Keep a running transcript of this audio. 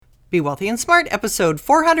Be Wealthy and Smart, episode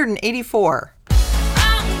 484.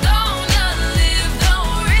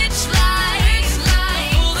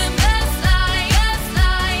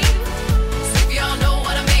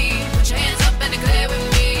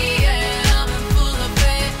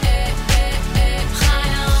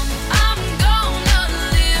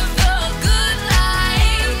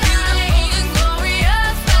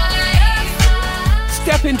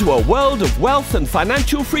 Step into a world of wealth and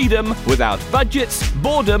financial freedom without budgets,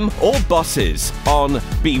 boredom, or bosses on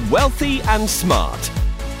Be Wealthy and Smart.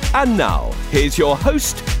 And now, here's your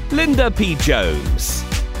host, Linda P. Jones.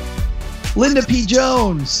 Linda P.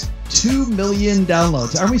 Jones, 2 million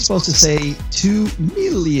downloads. Aren't we supposed to say 2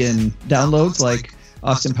 million downloads like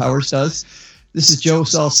Austin Powers does? This is Joe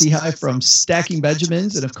Saul-Sehy from Stacking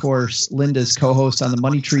Benjamins, and of course, Linda's co-host on the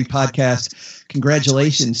Money Tree podcast.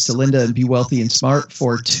 Congratulations to Linda and Be Wealthy and Smart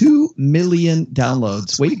for 2 million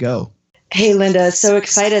downloads. Way to go. Hey, Linda, so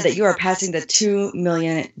excited that you are passing the 2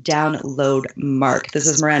 million download mark. This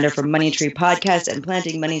is Miranda from Money Tree Podcast and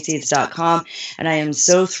PlantingMoneySeeds.com, and I am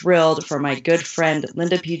so thrilled for my good friend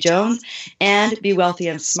Linda P. Jones and Be Wealthy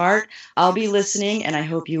and Smart. I'll be listening, and I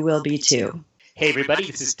hope you will be too. Hey everybody,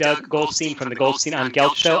 this is Doug Goldstein from the Goldstein on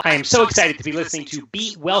Gelt Show. I am so excited to be listening to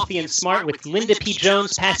Be Wealthy and Smart with Linda P.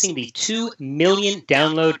 Jones passing the 2 million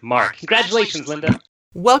download mark. Congratulations, Linda.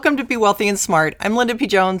 Welcome to Be Wealthy and Smart. I'm Linda P.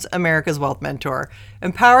 Jones, America's Wealth Mentor,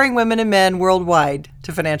 empowering women and men worldwide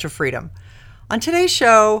to financial freedom. On today's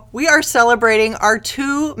show, we are celebrating our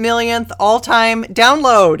 2 millionth all-time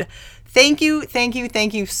download. Thank you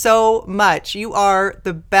so much. You are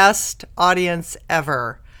the best audience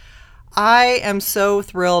ever. I am so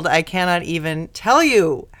thrilled. I cannot even tell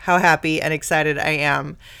you how happy and excited I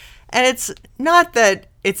am. And it's not that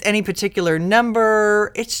it's any particular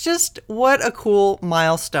number. It's just what a cool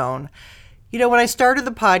milestone. You know, when I started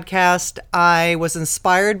the podcast, I was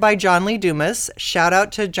inspired by John Lee Dumas. Shout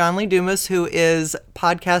out to John Lee Dumas, who is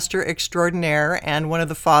podcaster extraordinaire and one of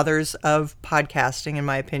the fathers of podcasting, in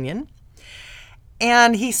my opinion.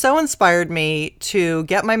 And he so inspired me to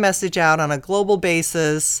get my message out on a global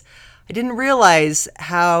basis. I didn't realize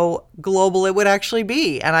how global it would actually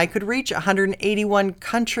be, and I could reach 181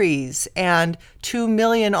 countries and 2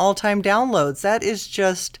 million all-time downloads. That is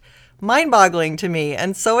just mind-boggling to me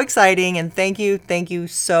and so exciting, and thank you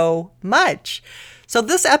so much. So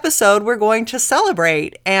this episode, we're going to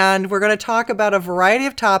celebrate, and we're going to talk about a variety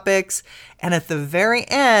of topics, and at the very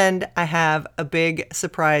end, I have a big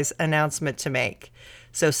surprise announcement to make.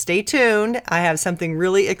 So stay tuned. I have something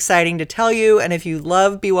really exciting to tell you. And if you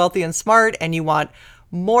love Be Wealthy and Smart and you want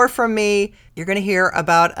more from me, you're going to hear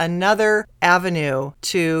about another avenue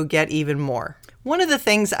to get even more. One of the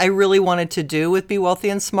things I really wanted to do with Be Wealthy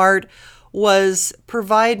and Smart was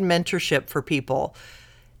provide mentorship for people.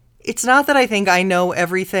 It's not that I think I know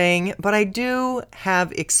everything, but I do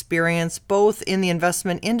have experience both in the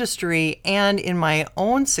investment industry and in my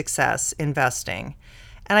own success investing.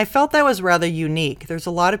 And I felt that was rather unique. There's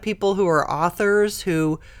a lot of people who are authors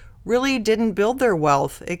who really didn't build their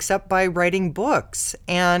wealth except by writing books.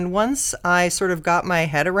 And once I sort of got my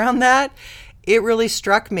head around that, it really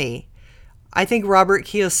struck me. I think Robert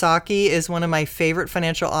Kiyosaki is one of my favorite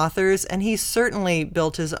financial authors, and he certainly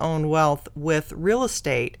built his own wealth with real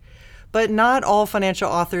estate. But not all financial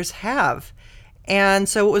authors have. And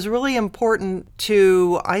so it was really important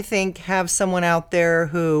to, I think, have someone out there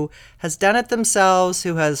who has done it themselves,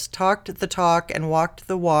 who has talked the talk and walked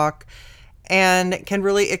the walk, and can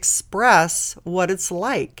really express what it's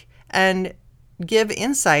like and give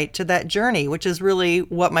insight to that journey, which is really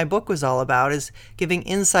what my book was all about, is giving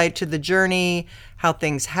insight to the journey, how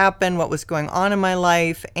things happen, what was going on in my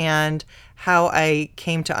life, and how I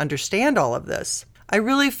came to understand all of this. I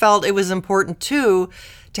really felt it was important, too,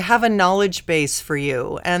 to have a knowledge base for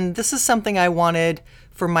you. And this is something I wanted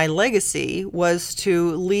for my legacy, was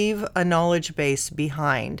to leave a knowledge base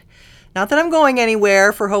behind. Not that I'm going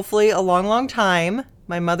anywhere for hopefully a long, long time.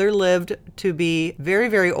 My mother lived to be very,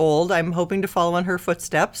 very old. I'm hoping to follow in her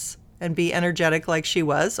footsteps and be energetic like she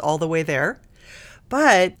was all the way there.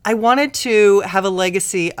 But I wanted to have a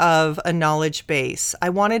legacy of a knowledge base. I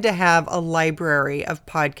wanted to have a library of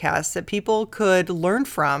podcasts that people could learn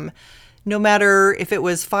from, no matter if it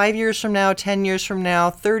was 5 years from now, 10 years from now,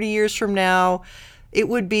 30 years from now. It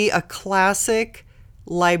would be a classic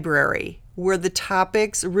library where the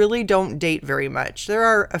topics really don't date very much. There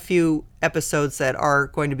are a few episodes that are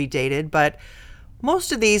going to be dated, but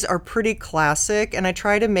most of these are pretty classic, and I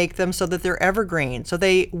try to make them so that they're evergreen, so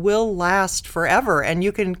they will last forever. And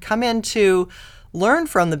you can come in to learn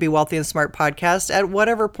from the Be Wealthy and Smart podcast at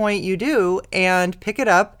whatever point you do and pick it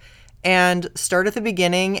up and start at the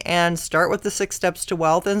beginning and start with the 6 steps to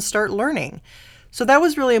wealth and start learning. So that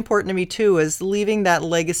was really important to me too, is leaving that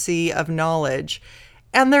legacy of knowledge.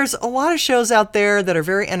 And there's a lot of shows out there that are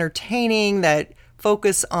very entertaining, that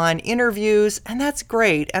focus on interviews, and that's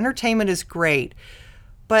great. Entertainment is great.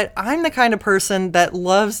 But I'm the kind of person that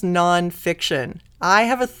loves nonfiction. I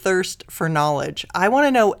have a thirst for knowledge. I want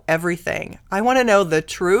to know everything. I want to know the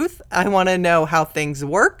truth. I want to know how things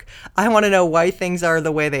work. I want to know why things are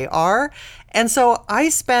the way they are. And so I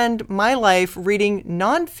spend my life reading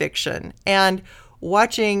nonfiction and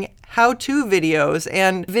watching how-to videos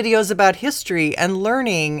and videos about history and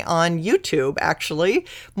learning on YouTube, actually,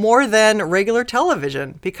 more than regular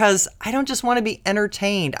television, because I don't just want to be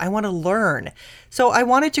entertained. I want to learn. So I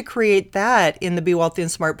wanted to create that in the Be Wealthy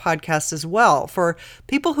and Smart podcast as well, for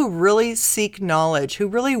people who really seek knowledge, who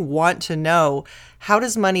really want to know, how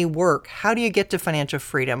does money work? How do you get to financial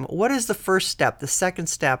freedom? What is the first step, the second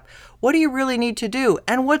step? What do you really need to do?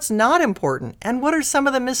 And what's not important? And what are some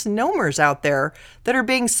of the misnomers out there that are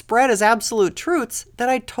being spread as absolute truths that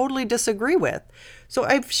I totally disagree with? So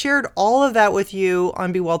I've shared all of that with you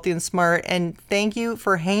on Be Wealthy and Smart, and thank you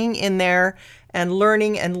for hanging in there and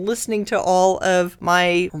learning and listening to all of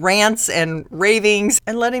my rants and ravings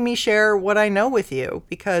and letting me share what I know with you,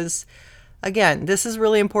 because again, this is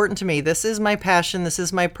really important to me. This is my passion. This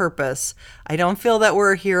is my purpose. I don't feel that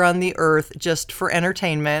we're here on the earth just for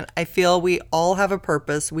entertainment. I feel we all have a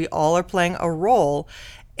purpose. We all are playing a role.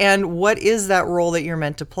 And what is that role that you're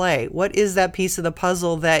meant to play? What is that piece of the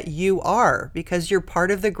puzzle that you are? Because you're part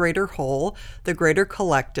of the greater whole, the greater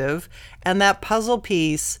collective. And that puzzle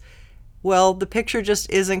piece, well, the picture just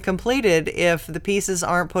isn't completed if the pieces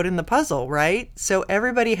aren't put in the puzzle, right? So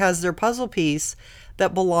everybody has their puzzle piece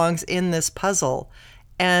that belongs in this puzzle.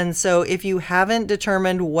 And so if you haven't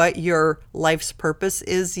determined what your life's purpose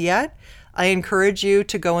is yet, I encourage you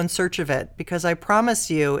to go in search of it, because I promise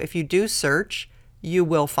you, if you do search, you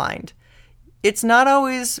will find. It's not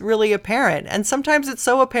always really apparent. And sometimes it's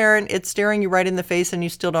so apparent, it's staring you right in the face and you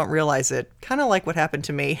still don't realize it. Kind of like what happened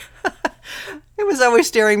to me. It was always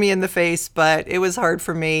staring me in the face, but it was hard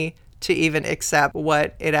for me to even accept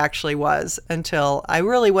what it actually was until I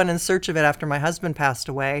really went in search of it after my husband passed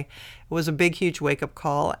away. It was a big, huge wake-up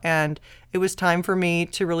call, and it was time for me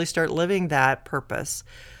to really start living that purpose.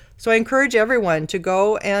 So I encourage everyone to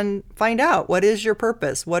go and find out, what is your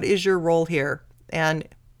purpose? What is your role here? And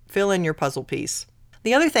fill in your puzzle piece.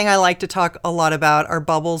 The other thing I like to talk a lot about are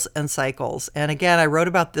bubbles and cycles. And again, I wrote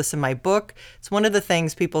about this in my book. It's one of the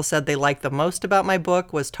things people said they liked the most about my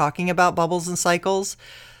book, was talking about bubbles and cycles,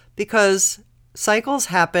 because cycles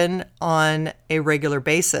happen on a regular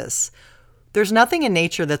basis. There's nothing in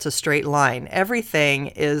nature that's a straight line. Everything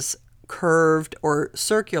is curved or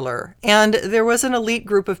circular. And there was an elite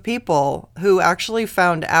group of people who actually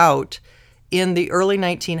found out in the early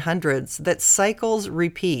 1900s that cycles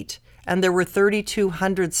repeat. And there were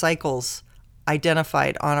 3,200 cycles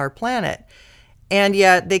identified on our planet. And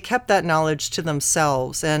yet they kept that knowledge to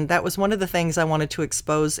themselves. And that was one of the things I wanted to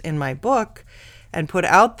expose in my book and put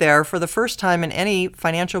out there for the first time in any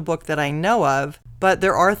financial book that I know of. But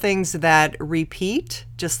there are things that repeat,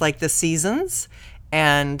 just like the seasons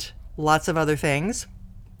and lots of other things.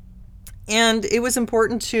 And it was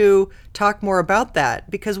important to talk more about that,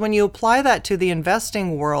 because when you apply that to the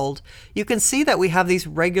investing world, you can see that we have these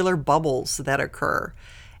regular bubbles that occur.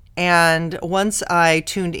 And once I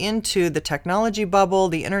tuned into the technology bubble,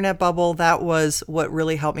 the internet bubble, that was what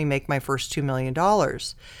really helped me make my first $2 million.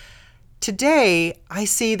 Today, I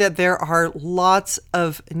see that there are lots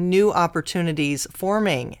of new opportunities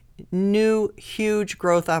forming, new huge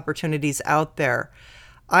growth opportunities out there.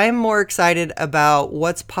 I'm more excited about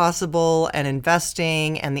what's possible and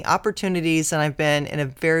investing and the opportunities than I've been in a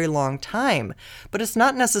very long time. But it's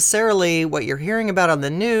not necessarily what you're hearing about on the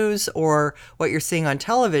news or what you're seeing on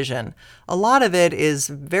television. A lot of it is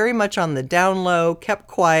very much on the down low, kept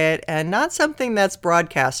quiet, and not something that's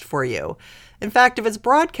broadcast for you. In fact, if it's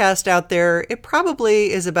broadcast out there, it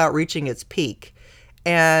probably is about reaching its peak.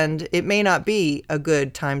 And it may not be a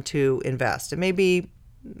good time to invest. It may be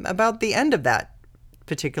about the end of that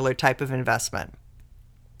particular type of investment.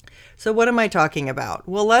 So what am I talking about?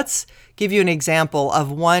 Well, let's give you an example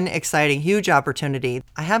of one exciting, huge opportunity.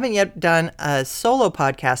 I haven't yet done a solo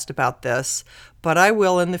podcast about this, but I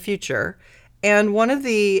will in the future. And one of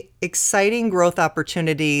the exciting growth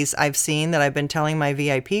opportunities I've seen that I've been telling my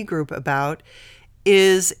VIP group about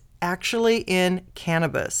is actually in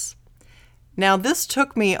cannabis. Now, this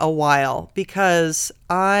took me a while because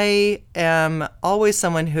I am always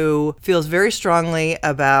someone who feels very strongly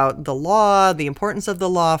about the law, the importance of the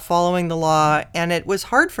law, following the law, and it was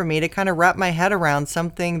hard for me to kind of wrap my head around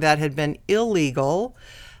something that had been illegal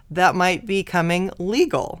that might be becoming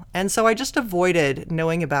legal. And so I just avoided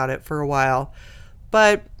knowing about it for a while.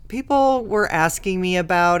 But people were asking me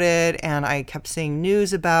about it, and I kept seeing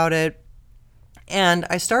news about it. And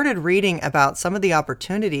I started reading about some of the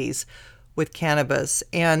opportunities with cannabis,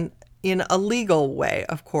 and in a legal way,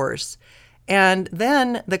 of course. And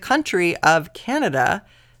then the country of Canada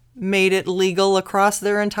made it legal across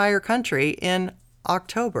their entire country in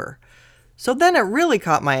October. So then it really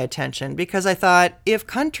caught my attention because I thought, if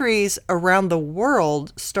countries around the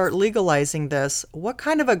world start legalizing this, what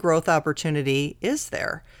kind of a growth opportunity is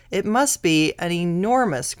there? It must be an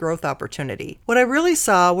enormous growth opportunity. What I really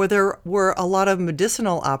saw were there were a lot of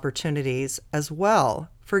medicinal opportunities as well.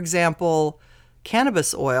 For example,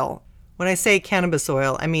 cannabis oil. When I say cannabis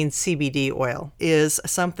oil, I mean CBD oil, is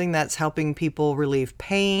something that's helping people relieve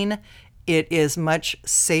pain. It is much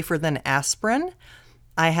safer than aspirin.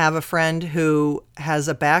 I have a friend who has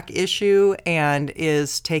a back issue and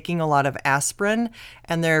is taking a lot of aspirin,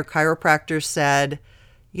 and their chiropractor said,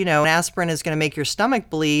 aspirin is going to make your stomach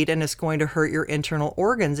bleed and it's going to hurt your internal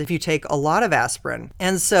organs if you take a lot of aspirin.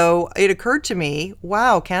 And so it occurred to me,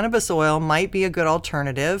 wow, cannabis oil might be a good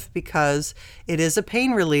alternative because it is a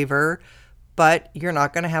pain reliever, but you're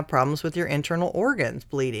not going to have problems with your internal organs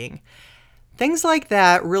bleeding. Things like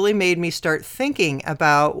that really made me start thinking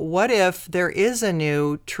about what if there is a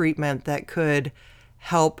new treatment that could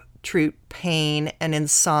help treat pain and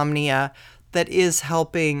insomnia, that is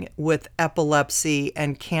helping with epilepsy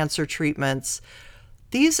and cancer treatments.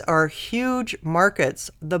 These are huge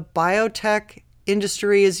markets. The biotech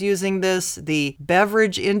industry is using this. The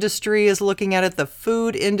beverage industry is looking at it. The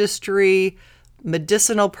food industry,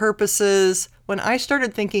 medicinal purposes. When I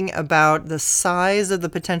started thinking about the size of the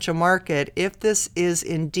potential market, if this is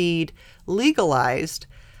indeed legalized,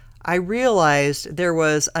 I realized there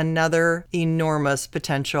was another enormous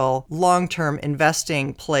potential long-term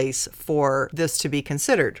investing place for this to be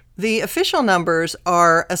considered. The official numbers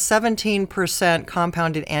are a 17%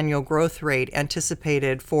 compounded annual growth rate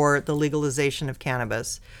anticipated for the legalization of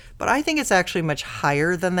cannabis, but I think it's actually much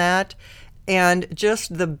higher than that. And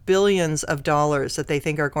just the billions of dollars that they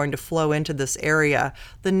think are going to flow into this area,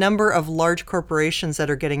 the number of large corporations that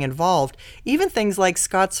are getting involved, even things like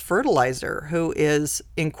Scott's Fertilizer, who is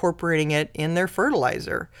incorporating it in their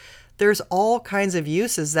fertilizer. There's all kinds of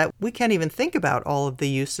uses that we can't even think about all of the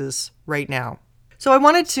uses right now. So I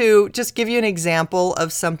wanted to just give you an example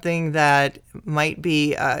of something that might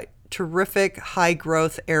be a terrific high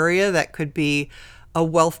growth area that could be a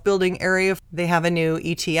wealth building area. They have a new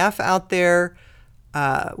ETF out there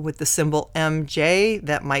with the symbol MJ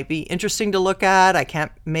that might be interesting to look at. I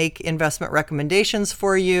can't make investment recommendations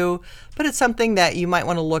for you, but it's something that you might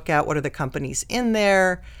want to look at. What are the companies in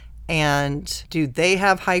there? And do they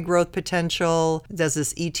have high growth potential? Does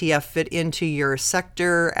this ETF fit into your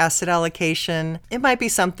sector asset allocation? It might be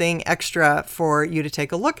something extra for you to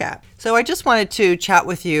take a look at. So I just wanted to chat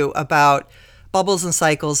with you about bubbles and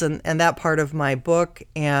cycles and that part of my book,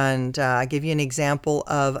 and give you an example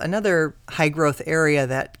of another high growth area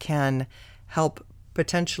that can help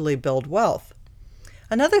potentially build wealth.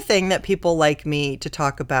 Another thing that people like me to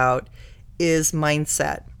talk about is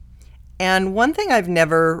mindset. And one thing I've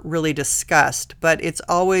never really discussed, but it's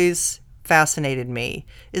always fascinated me,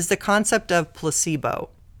 is the concept of placebo.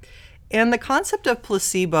 And the concept of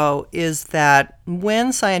placebo is that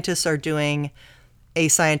when scientists are doing a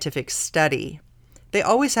scientific study, they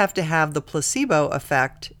always have to have the placebo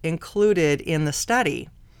effect included in the study.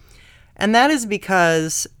 And that is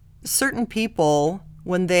because certain people,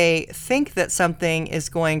 when they think that something is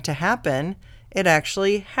going to happen, it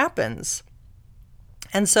actually happens.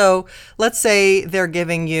 And so let's say they're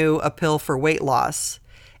giving you a pill for weight loss,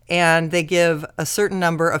 and they give a certain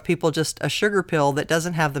number of people just a sugar pill that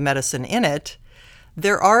doesn't have the medicine in it.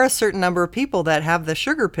 There are a certain number of people that have the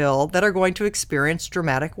sugar pill that are going to experience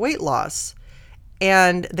dramatic weight loss.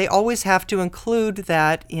 And they always have to include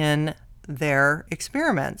that in their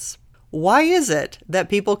experiments. Why is it that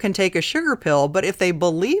people can take a sugar pill, but if they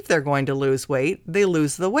believe they're going to lose weight, they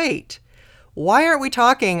lose the weight? Why aren't we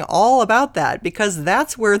talking all about that? Because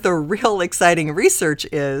that's where the real exciting research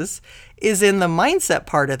is in the mindset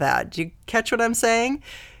part of that. Do you catch what I'm saying?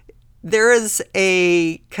 There is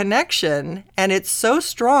a connection, and it's so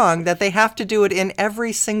strong that they have to do it in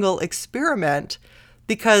every single experiment,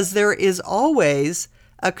 because there is always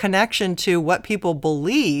a connection to what people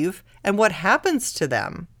believe and what happens to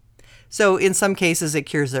them. So in some cases, it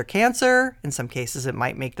cures their cancer. In some cases, it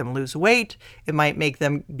might make them lose weight. It might make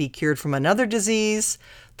them be cured from another disease.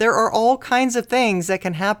 There are all kinds of things that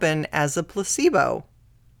can happen as a placebo,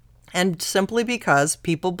 and simply because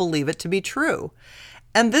people believe it to be true.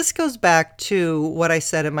 And this goes back to what I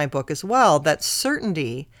said in my book as well, that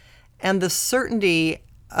certainty and the certainty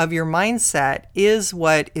of your mindset is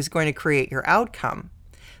what is going to create your outcome.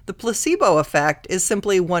 The placebo effect is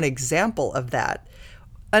simply one example of that.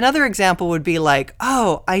 Another example would be like,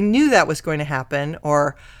 oh, I knew that was going to happen,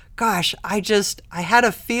 or gosh, I had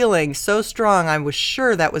a feeling so strong, I was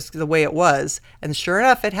sure that was the way it was, and sure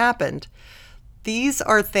enough, it happened. These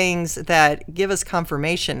are things that give us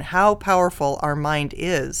confirmation how powerful our mind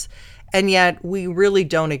is, and yet we really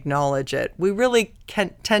don't acknowledge it. We really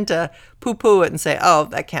tend to poo-poo it and say, oh,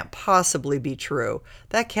 that can't possibly be true.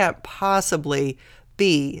 That can't possibly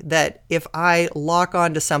be that if I lock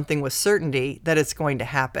onto something with certainty that it's going to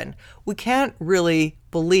happen. We can't really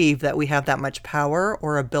believe that we have that much power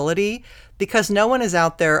or ability because no one is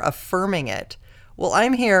out there affirming it. Well,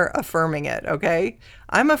 I'm here affirming it, okay?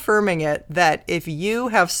 I'm affirming it that if you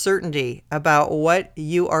have certainty about what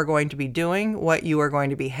you are going to be doing, what you are going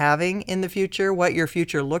to be having in the future, what your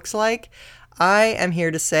future looks like, I am here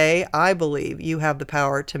to say I believe you have the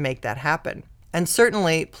power to make that happen. And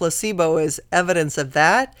certainly placebo is evidence of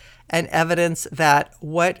that, and evidence that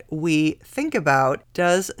what we think about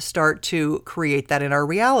does start to create that in our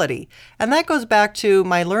reality. And that goes back to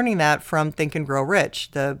my learning that from Think and Grow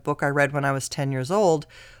Rich, the book I read when I was 10 years old,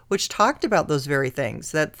 which talked about those very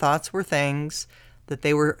things, that thoughts were things, that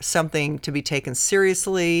they were something to be taken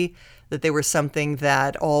seriously, that they were something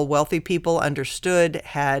that all wealthy people understood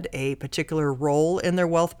had a particular role in their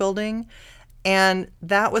wealth building. And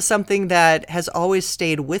that was something that has always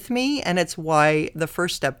stayed with me, and it's why the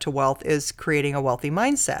first step to wealth is creating a wealthy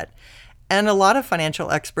mindset. And a lot of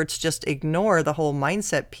financial experts just ignore the whole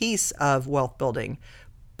mindset piece of wealth building,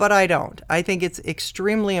 but I don't. I think it's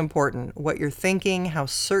extremely important what you're thinking, how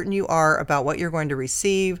certain you are about what you're going to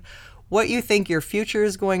receive, what you think your future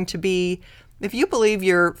is going to be. If you believe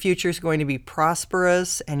your future is going to be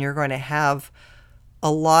prosperous and you're going to have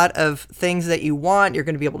a lot of things that you want. You're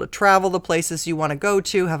going to be able to travel the places you want to go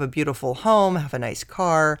to, have a beautiful home, have a nice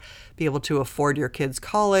car, be able to afford your kids'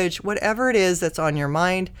 college, whatever it is that's on your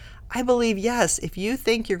mind. I believe, yes, if you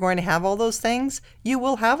think you're going to have all those things, you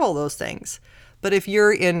will have all those things. But if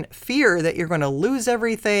you're in fear that you're going to lose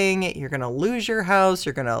everything, you're going to lose your house,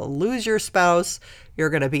 you're going to lose your spouse, you're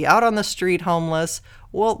going to be out on the street homeless,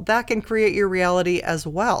 well, that can create your reality as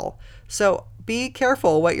well. So be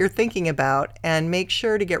careful what you're thinking about and make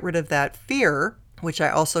sure to get rid of that fear, which I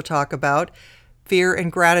also talk about. Fear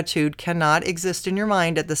and gratitude cannot exist in your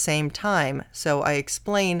mind at the same time. So I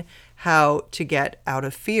explain how to get out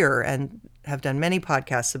of fear and have done many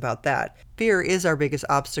podcasts about that. Fear is our biggest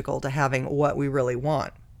obstacle to having what we really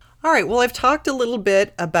want. All right, well, I've talked a little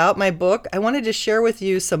bit about my book. I wanted to share with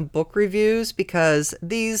you some book reviews because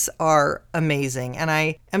these are amazing. And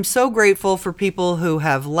I am so grateful for people who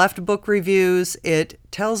have left book reviews. It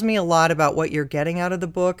tells me a lot about what you're getting out of the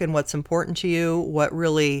book and what's important to you, what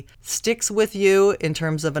really sticks with you in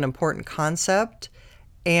terms of an important concept,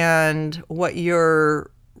 and what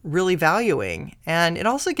you're really valuing. And it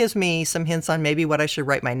also gives me some hints on maybe what I should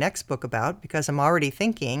write my next book about, because I'm already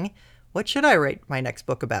thinking, what should I write my next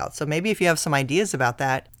book about? So maybe if you have some ideas about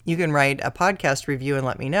that, you can write a podcast review and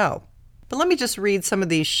let me know. But let me just read some of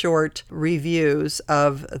these short reviews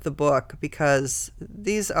of the book because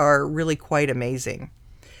these are really quite amazing.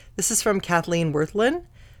 This is from Kathleen Worthlin,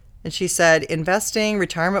 and she said, investing,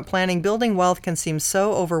 retirement planning, building wealth can seem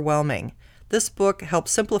so overwhelming. This book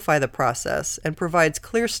helps simplify the process and provides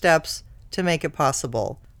clear steps to make it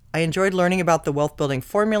possible. I enjoyed learning about the wealth building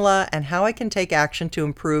formula and how I can take action to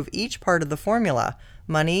improve each part of the formula: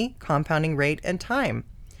 money, compounding rate, and time.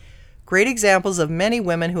 Great examples of many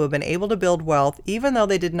women who have been able to build wealth even though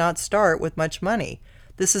they did not start with much money.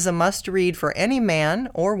 This is a must-read for any man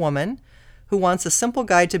or woman who wants a simple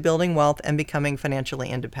guide to building wealth and becoming financially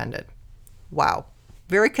independent. Wow.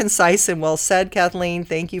 Very concise and well said, Kathleen.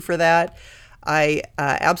 Thank you for that. I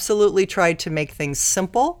absolutely tried to make things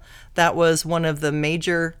simple. That was one of the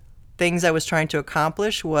major things I was trying to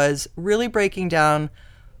accomplish, was really breaking down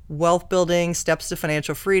wealth building, steps to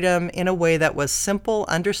financial freedom in a way that was simple,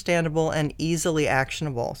 understandable, and easily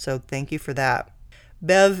actionable. So thank you for that.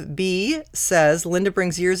 Bev B says, Linda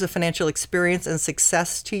brings years of financial experience and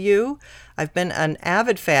success to you. I've been an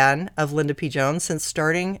avid fan of Linda P. Jones since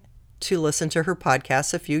starting to listen to her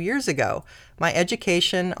podcasts a few years ago. My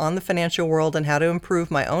education on the financial world and how to improve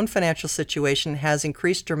my own financial situation has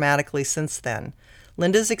increased dramatically since then.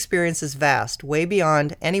 Linda's experience is vast, way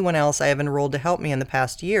beyond anyone else I have enrolled to help me in the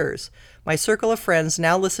past years. My circle of friends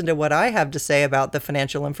now listen to what I have to say about the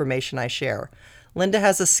financial information I share. Linda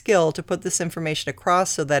has a skill to put this information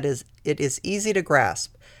across so that it is easy to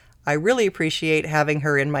grasp. I really appreciate having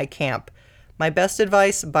her in my camp. My best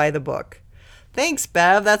advice, buy the book. Thanks,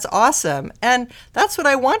 Bev. That's awesome. And that's what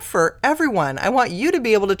I want for everyone. I want you to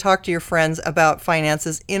be able to talk to your friends about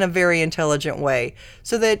finances in a very intelligent way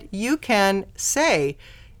so that you can say,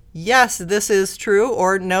 yes, this is true,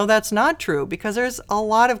 or no, that's not true, because there's a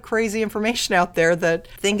lot of crazy information out there that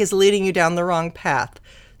I think is leading you down the wrong path.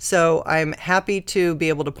 So I'm happy to be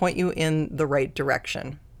able to point you in the right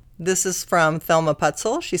direction. This is from Thelma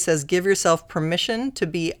Putzel. She says, give yourself permission to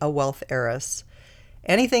be a wealth heiress.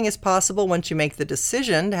 Anything is possible once you make the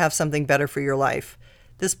decision to have something better for your life.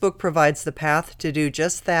 This book provides the path to do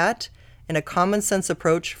just that in a common sense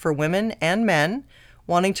approach for women and men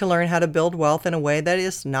wanting to learn how to build wealth in a way that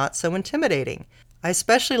is not so intimidating. I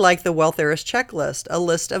especially like the Wealth Heiress Checklist, a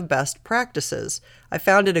list of best practices. I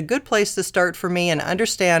found it a good place to start for me and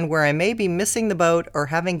understand where I may be missing the boat or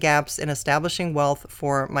having gaps in establishing wealth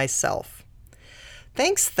for myself.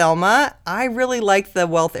 Thanks, Thelma. I really like the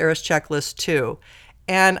Wealth Heiress Checklist too.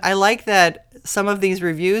 And I like that some of these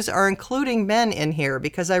reviews are including men in here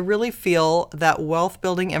because I really feel that wealth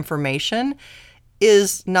building information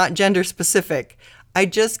is not gender specific. I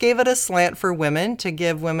just gave it a slant for women to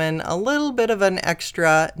give women a little bit of an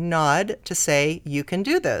extra nod to say, you can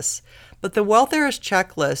do this. But the Wealth Heiress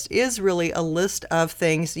Checklist is really a list of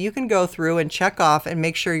things you can go through and check off and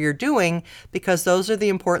make sure you're doing, because those are the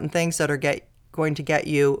important things that are going to get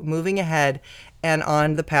you moving ahead and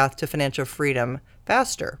on the path to financial freedom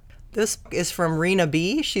faster. This is from Rena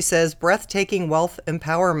B. She says, breathtaking wealth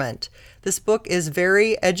empowerment. This book is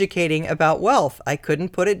very educating about wealth. I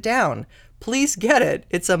couldn't put it down. Please get it.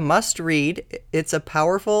 It's a must read. It's a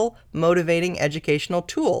powerful, motivating educational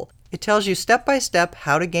tool. It tells you step by step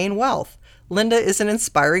how to gain wealth. Linda is an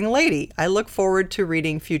inspiring lady. I look forward to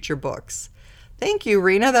reading future books. Thank you,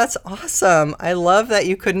 Rena. That's awesome. I love that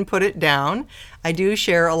you couldn't put it down. I do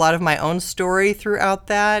share a lot of my own story throughout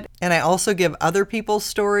that, and I also give other people's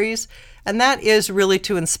stories, and that is really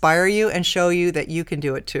to inspire you and show you that you can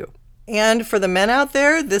do it too. And for the men out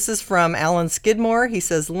there, this is from Alan Skidmore. He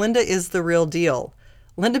says, Linda is the real deal.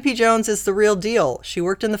 Linda P. Jones is the real deal. She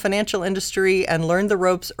worked in the financial industry and learned the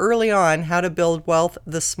ropes early on how to build wealth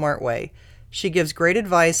the smart way. She gives great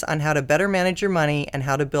advice on how to better manage your money and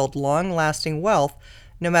how to build long-lasting wealth,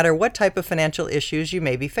 no matter what type of financial issues you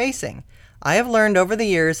may be facing. I have learned over the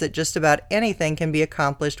years that just about anything can be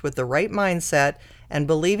accomplished with the right mindset and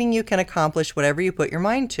believing you can accomplish whatever you put your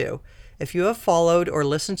mind to. If you have followed or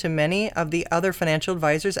listened to many of the other financial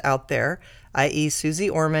advisors out there, i.e. Susie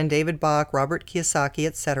Orman, David Bach, Robert Kiyosaki,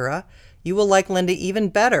 etc., you will like Linda even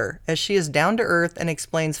better, as she is down to earth and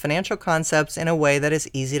explains financial concepts in a way that is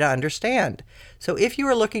easy to understand. So if you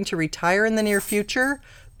are looking to retire in the near future,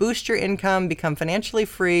 boost your income, become financially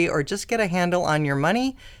free, or just get a handle on your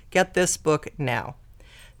money, get this book now.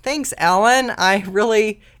 Thanks, Alan. I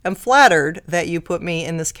really am flattered that you put me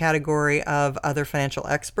in this category of other financial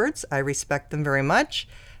experts. I respect them very much,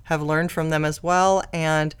 have learned from them as well,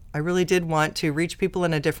 and I really did want to reach people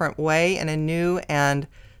in a different way, in a new and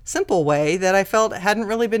simple way that I felt hadn't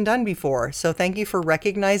really been done before. So thank you for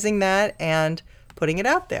recognizing that and putting it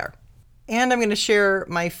out there. And I'm going to share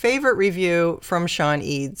my favorite review from Sean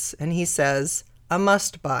Eads, and he says, a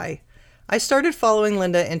must buy. I started following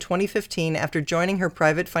Linda in 2015 after joining her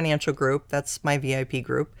private financial group, that's my VIP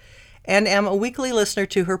group, and am a weekly listener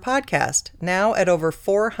to her podcast, now at over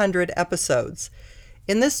 400 episodes.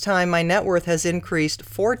 In this time, my net worth has increased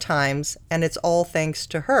 4 times, and it's all thanks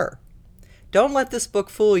to her. Don't let this book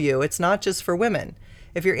fool you. It's not just for women.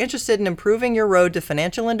 If you're interested in improving your road to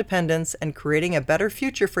financial independence and creating a better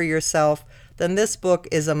future for yourself, then this book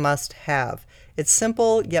is a must-have. It's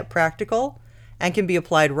simple yet practical and can be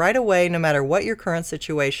applied right away no matter what your current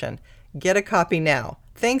situation. Get a copy now.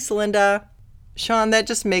 Thanks, Linda. Sean, that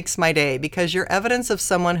just makes my day because you're evidence of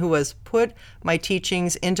someone who has put my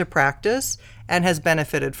teachings into practice and has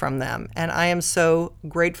benefited from them. And I am so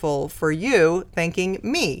grateful for you thanking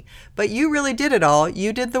me. But you really did it all.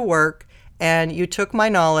 You did the work and you took my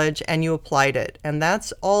knowledge and you applied it. And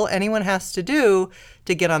that's all anyone has to do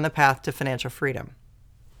to get on the path to financial freedom.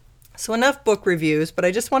 So enough book reviews, but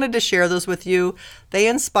I just wanted to share those with you. They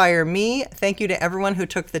inspire me. Thank you to everyone who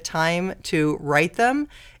took the time to write them.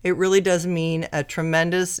 It really does mean a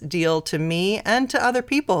tremendous deal to me and to other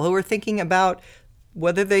people who are thinking about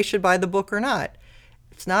whether they should buy the book or not.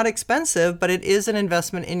 It's not expensive, but it is an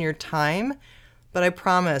investment in your time but I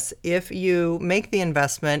promise if you make the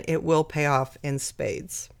investment, it will pay off in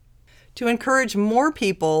spades. To encourage more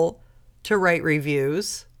people to write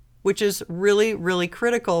reviews, which is really, really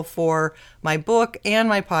critical for my book and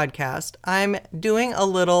my podcast, I'm doing a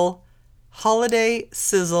little holiday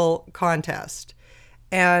sizzle contest.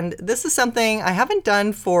 And this is something I haven't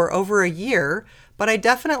done for over a year, but I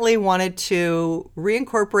definitely wanted to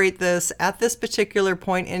reincorporate this at this particular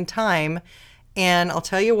point in time. And I'll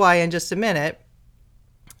tell you why in just a minute.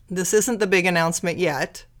 This isn't the big announcement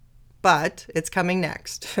yet, but it's coming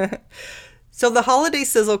next. So the Holiday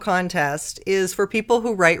Sizzle Contest is for people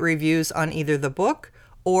who write reviews on either the book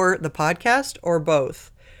or the podcast or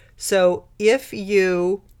both. So if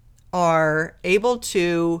you are able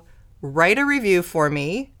to write a review for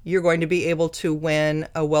me, you're going to be able to win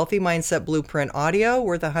a Wealthy Mindset Blueprint audio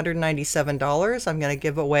worth $197. I'm going to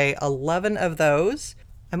give away 11 of those.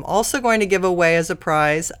 I'm also going to give away as a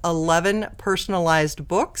prize 11 personalized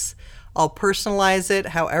books. I'll personalize it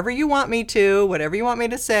however you want me to, whatever you want me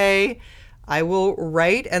to say. I will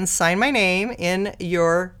write and sign my name in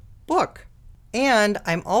your book. And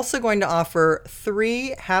I'm also going to offer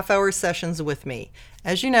 3 half-hour sessions with me.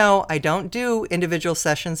 As you know, I don't do individual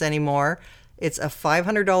sessions anymore. It's a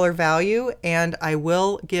 $500 value, and I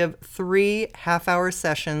will give 3 half-hour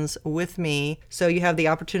sessions with me. So you have the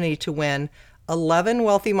opportunity to win 11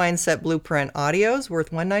 Wealthy Mindset Blueprint audios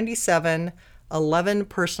worth $197, 11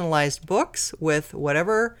 personalized books with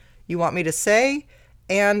whatever you want me to say,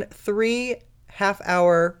 and 3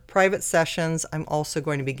 half-hour private sessions I'm also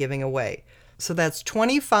going to be giving away. So that's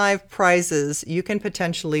 25 prizes you can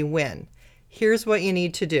potentially win. Here's what you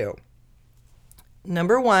need to do.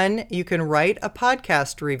 Number 1, you can write a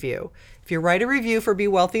podcast review. If you write a review for Be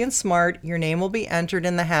Wealthy and Smart, your name will be entered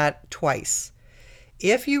in the hat twice.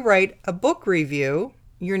 If you write a book review,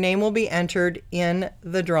 your name will be entered in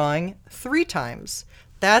the drawing 3 times.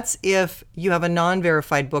 That's if you have a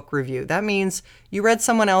non-verified book review. That means you read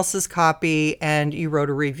someone else's copy and you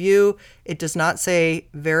wrote a review. It does not say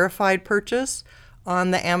verified purchase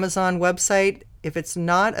on the Amazon website. If it's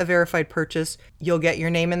not a verified purchase, you'll get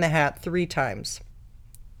your name in the hat 3 times.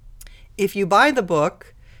 If you buy the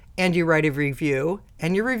book and you write a review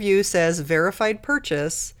and your review says verified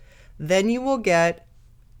purchase, then you will get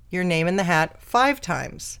your name in the hat 5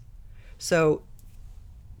 times. So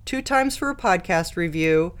 2 times for a podcast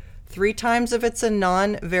review, 3 times if it's a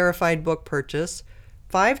non-verified book purchase,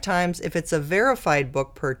 5 times if it's a verified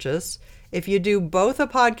book purchase. If you do both a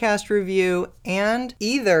podcast review and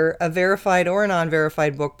either a verified or a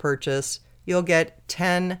non-verified book purchase, you'll get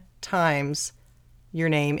 10 times your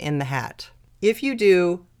name in the hat. If you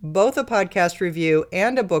do both a podcast review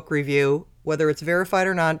and a book review, whether it's verified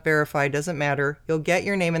or not verified, doesn't matter, you'll get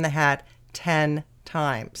your name in the hat 10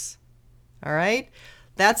 times. All right?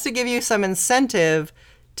 That's to give you some incentive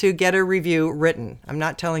to get a review written. I'm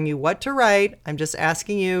not telling you what to write. I'm just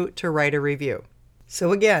asking you to write a review.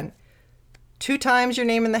 So again, 2 times your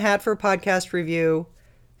name in the hat for a podcast review,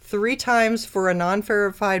 3 times for a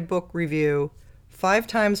non-verified book review, 5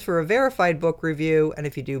 times for a verified book review. And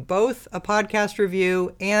if you do both a podcast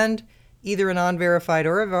review and either a non-verified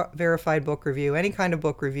or a verified book review, any kind of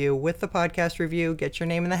book review with the podcast review, get your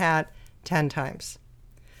name in the hat 10 times.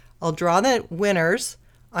 I'll draw the winners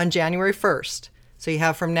on January 1st. So you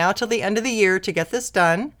have from now till the end of the year to get this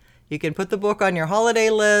done. You can put the book on your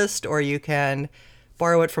holiday list, or you can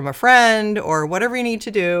borrow it from a friend, or whatever you need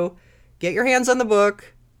to do. Get your hands on the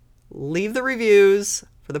book, leave the reviews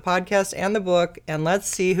for the podcast and the book, and let's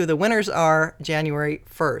see who the winners are January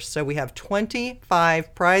 1st. So we have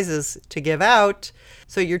 25 prizes to give out.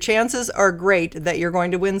 So your chances are great that you're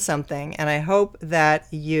going to win something, and I hope that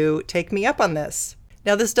you take me up on this.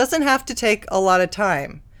 Now, this doesn't have to take a lot of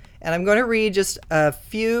time, and I'm going to read just a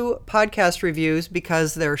few podcast reviews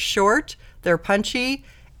because they're short, they're punchy,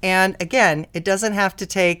 and again, it doesn't have to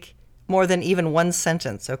take more than even 1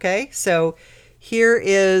 sentence, okay? So here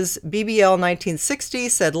is BBL 1960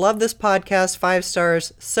 said, love this podcast, 5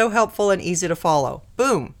 stars, so helpful and easy to follow.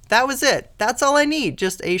 Boom, that was it. That's all I need.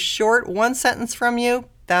 Just a short 1 sentence from you,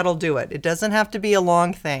 that'll do it. It doesn't have to be a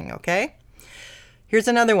long thing, okay? Here's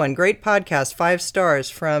another one, great podcast, 5 stars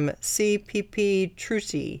from CPP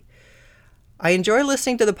Trucy. I enjoy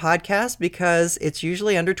listening to the podcast because it's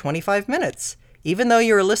usually under 25 minutes. Even though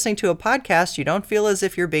you are listening to a podcast, you don't feel as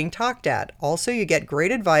if you're being talked at. Also, you get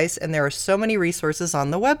great advice, and there are so many resources on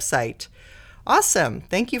the website. Awesome.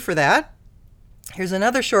 Thank you for that. Here's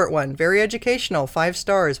another short one. Very educational. 5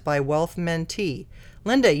 stars by Wealth Mentee.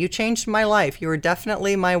 Linda, you changed my life. You are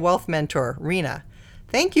definitely my wealth mentor. Rena.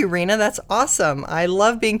 Thank you, Rena. That's awesome. I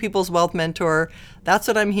love being people's wealth mentor. That's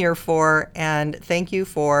what I'm here for. And thank you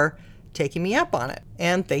for taking me up on it.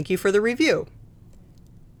 And thank you for the review.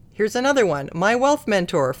 Here's another one. My Wealth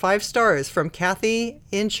Mentor, 5 stars from Kathy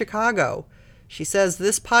in Chicago. She says,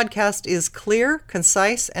 this podcast is clear,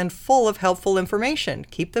 concise, and full of helpful information.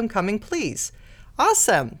 Keep them coming, please.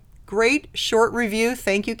 Awesome. Great short review.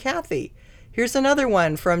 Thank you, Kathy. Here's another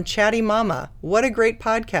one from Chatty Mama. What a great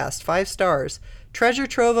podcast. 5 stars. Treasure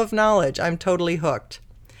trove of knowledge. I'm totally hooked.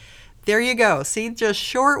 There you go. See, just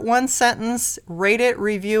short, 1 sentence. Rate it,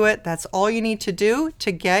 review it. That's all you need to do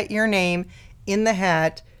to get your name in the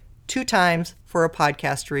hat 2 times for a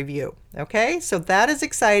podcast review. Okay, so that is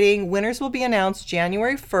exciting. Winners will be announced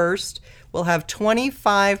January 1st. We'll have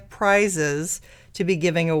 25 prizes to be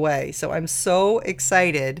giving away. So I'm so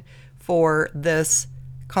excited for this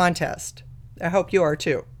contest. I hope you are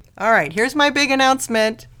too. All right, here's my big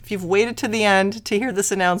announcement. If you've waited to the end to hear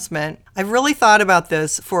this announcement, I've really thought about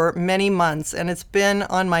this for many months, and it's been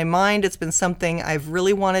on my mind. It's been something I've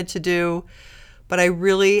really wanted to do, but I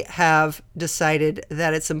really have decided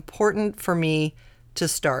that it's important for me to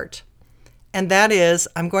start. And that is,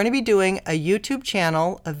 I'm going to be doing a YouTube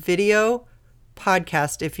channel, a video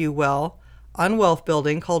podcast, if you will, on wealth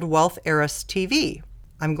building called Wealth Heiress TV.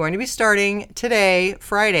 I'm going to be starting today,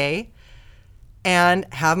 Friday,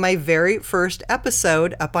 and have my very first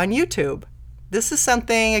episode up on YouTube. This is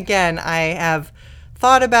something, again, I have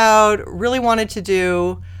thought about, really wanted to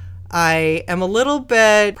do. I am a little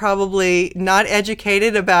bit probably not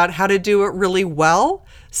educated about how to do it really well.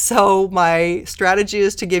 So my strategy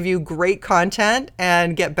is to give you great content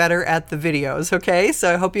and get better at the videos, okay?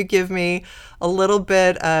 So I hope you give me a little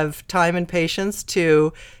bit of time and patience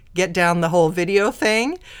to get down the whole video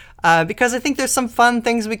thing. Because I think there's some fun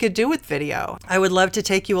things we could do with video. I would love to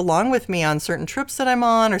take you along with me on certain trips that I'm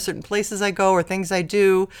on or certain places I go or things I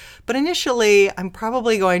do. But initially, I'm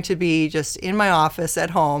probably going to be just in my office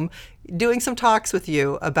at home doing some talks with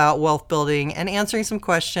you about wealth building and answering some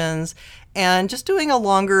questions and just doing a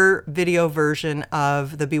longer video version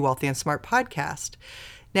of the Be Wealthy and Smart podcast.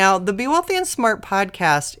 Now, the Be Wealthy and Smart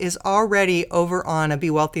podcast is already over on a Be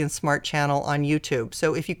Wealthy and Smart channel on YouTube.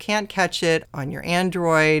 So if you can't catch it on your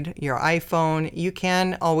Android, your iPhone, you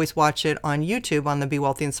can always watch it on YouTube on the Be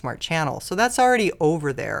Wealthy and Smart channel. So that's already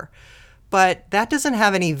over there. But that doesn't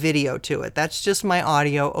have any video to it. That's just my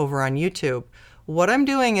audio over on YouTube. What I'm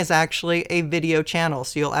doing is actually a video channel.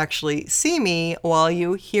 So you'll actually see me while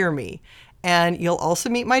you hear me. And you'll also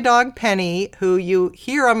meet my dog, Penny, who you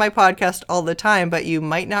hear on my podcast all the time, but you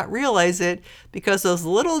might not realize it because those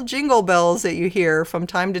little jingle bells that you hear from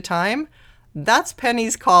time to time, that's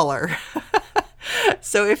Penny's collar.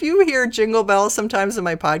 So if you hear jingle bells sometimes in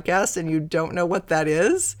my podcast and you don't know what that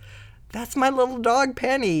is, that's my little dog,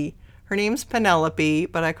 Penny. Her name's Penelope,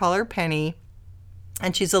 but I call her Penny.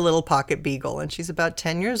 And she's a little pocket beagle, and she's about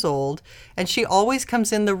 10 years old, and she always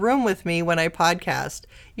comes in the room with me when I podcast.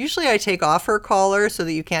 Usually I take off her collar so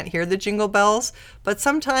that you can't hear the jingle bells, but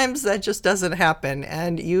sometimes that just doesn't happen,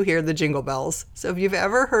 and you hear the jingle bells. So if you've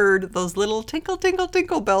ever heard those little tinkle, tinkle,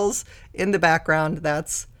 tinkle bells in the background,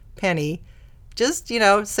 that's Penny. Just,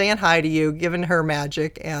 saying hi to you, giving her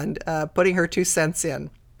magic, and putting her 2 cents in.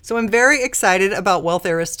 So I'm very excited about Wealth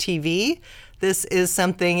Heiress TV. This is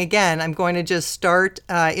something, again, I'm going to just start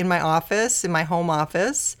in my office, in my home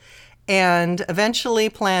office, and eventually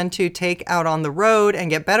plan to take out on the road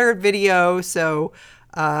and get better at video. So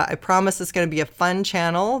I promise it's going to be a fun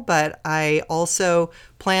channel, but I also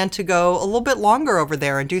plan to go a little bit longer over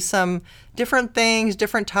there and do some different things,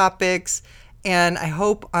 different topics. And I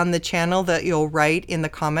hope on the channel that you'll write in the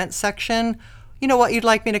comment section what you'd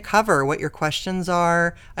like me to cover, what your questions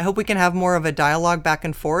are. I hope we can have more of a dialogue back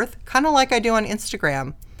and forth, kind of like I do on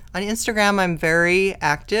Instagram. On Instagram, I'm very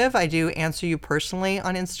active. I do answer you personally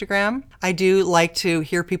on Instagram. I do like to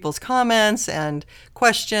hear people's comments and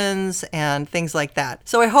questions and things like that.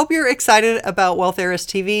 So I hope you're excited about Wealth Heiress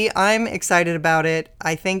TV. I'm excited about it.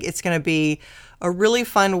 I think it's going to be a really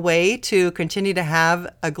fun way to continue to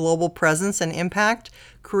have a global presence and impact,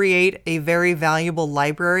 create a very valuable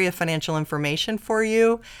library of financial information for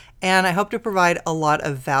you, and I hope to provide a lot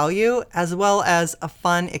of value as well as a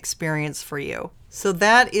fun experience for you. So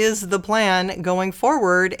that is the plan going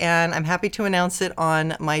forward, and I'm happy to announce it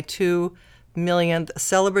on my 2 millionth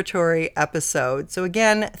celebratory episode. So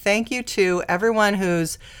again, thank you to everyone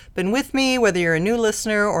who's been with me, whether you're a new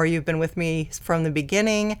listener or you've been with me from the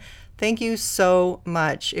beginning. Thank you so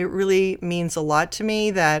much. It really means a lot to me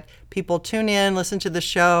that people tune in, listen to the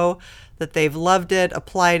show, that they've loved it,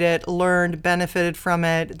 applied it, learned, benefited from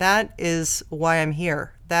it. That is why I'm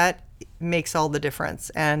here. That makes all the difference.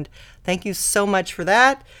 And thank you so much for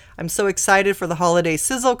that. I'm so excited for the Holiday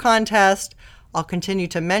Sizzle contest. I'll continue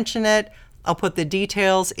to mention it. I'll put the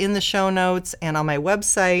details in the show notes and on my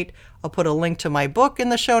website. I'll put a link to my book in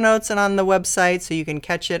the show notes and on the website so you can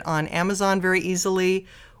catch it on Amazon very easily.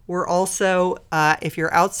 We're also, if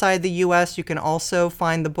you're outside the U.S., you can also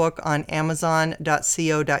find the book on amazon.co.uk.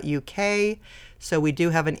 So we do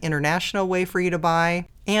have an international way for you to buy.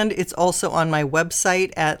 And it's also on my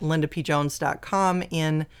website at lindapjones.com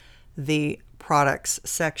in the products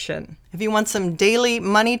section. If you want some daily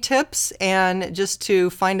money tips and just to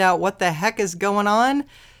find out what the heck is going on,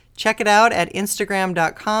 check it out at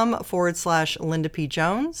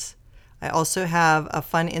instagram.com/LindaPJones. I also have a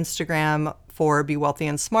fun Instagram for Be Wealthy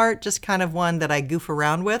and Smart, just kind of one that I goof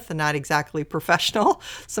around with and not exactly professional,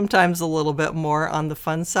 sometimes a little bit more on the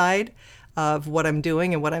fun side of what I'm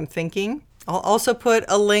doing and what I'm thinking. I'll also put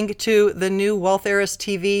a link to the new Wealth Heiress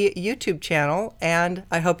TV YouTube channel, and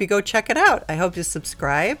I hope you go check it out. I hope you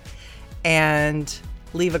subscribe and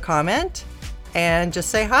leave a comment and just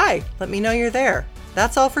say hi. Let me know you're there.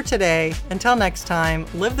 That's all for today. Until next time,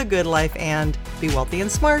 live the good life and be wealthy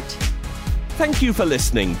and smart. Thank you for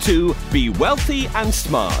listening to Be Wealthy and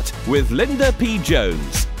Smart with Linda P.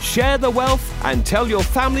 Jones. Share the wealth and tell your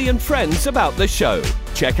family and friends about the show.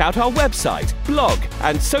 Check out our website, blog,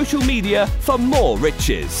 and social media for more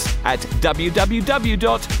riches at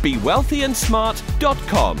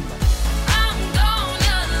www.bewealthyandsmart.com.